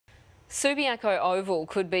Subiaco Oval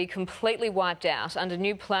could be completely wiped out under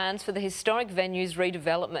new plans for the historic venue's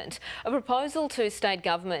redevelopment. A proposal to state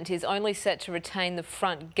government is only set to retain the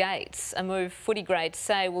front gates, a move footy greats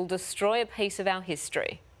say will destroy a piece of our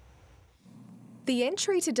history. The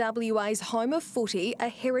entry to WA's home of footy, a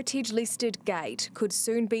heritage-listed gate, could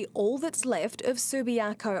soon be all that's left of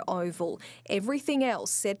Subiaco Oval. Everything else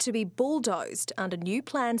set to be bulldozed under new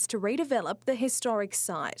plans to redevelop the historic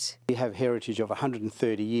site. You have heritage of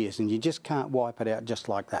 130 years and you just can't wipe it out just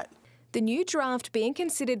like that. The new draft being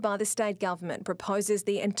considered by the state government proposes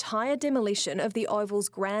the entire demolition of the Oval's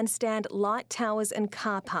grandstand, light towers and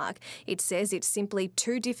car park. It says it's simply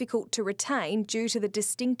too difficult to retain due to the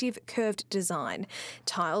distinctive curved design.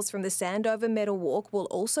 Tiles from the Sandover Medal Walk will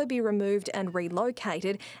also be removed and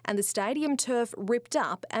relocated, and the stadium turf ripped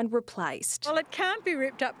up and replaced. Well, it can't be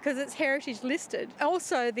ripped up because it's heritage listed.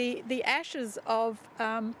 Also, the ashes of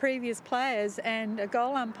previous players and a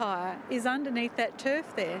goal umpire is underneath that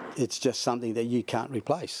turf there. It's just something that you can't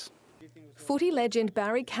replace. Footy legend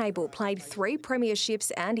Barry Cable played 3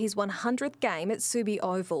 premierships and his 100th game at Subi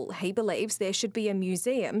Oval. He believes there should be a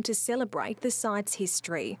museum to celebrate the site's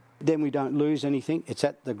history. Then we don't lose anything. It's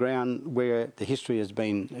at the ground where the history has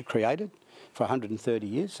been created for 130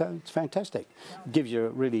 years, so it's fantastic. It gives you a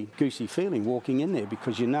really goosey feeling walking in there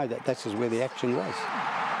because you know that that's where the action was.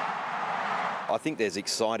 I think there's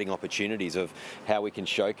exciting opportunities of how we can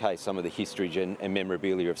showcase some of the history and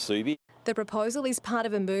memorabilia of Subi. The proposal is part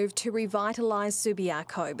of a move to revitalise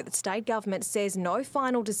Subiaco, but the state government says no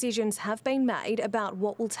final decisions have been made about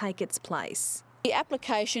what will take its place. The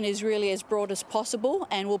application is really as broad as possible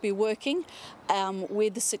and we'll be working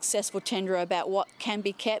with the successful tenderer about what can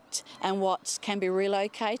be kept and what can be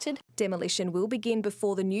relocated. Demolition will begin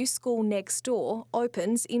before the new school next door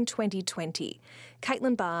opens in 2020.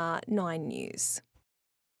 Caitlin Barr, 9 News.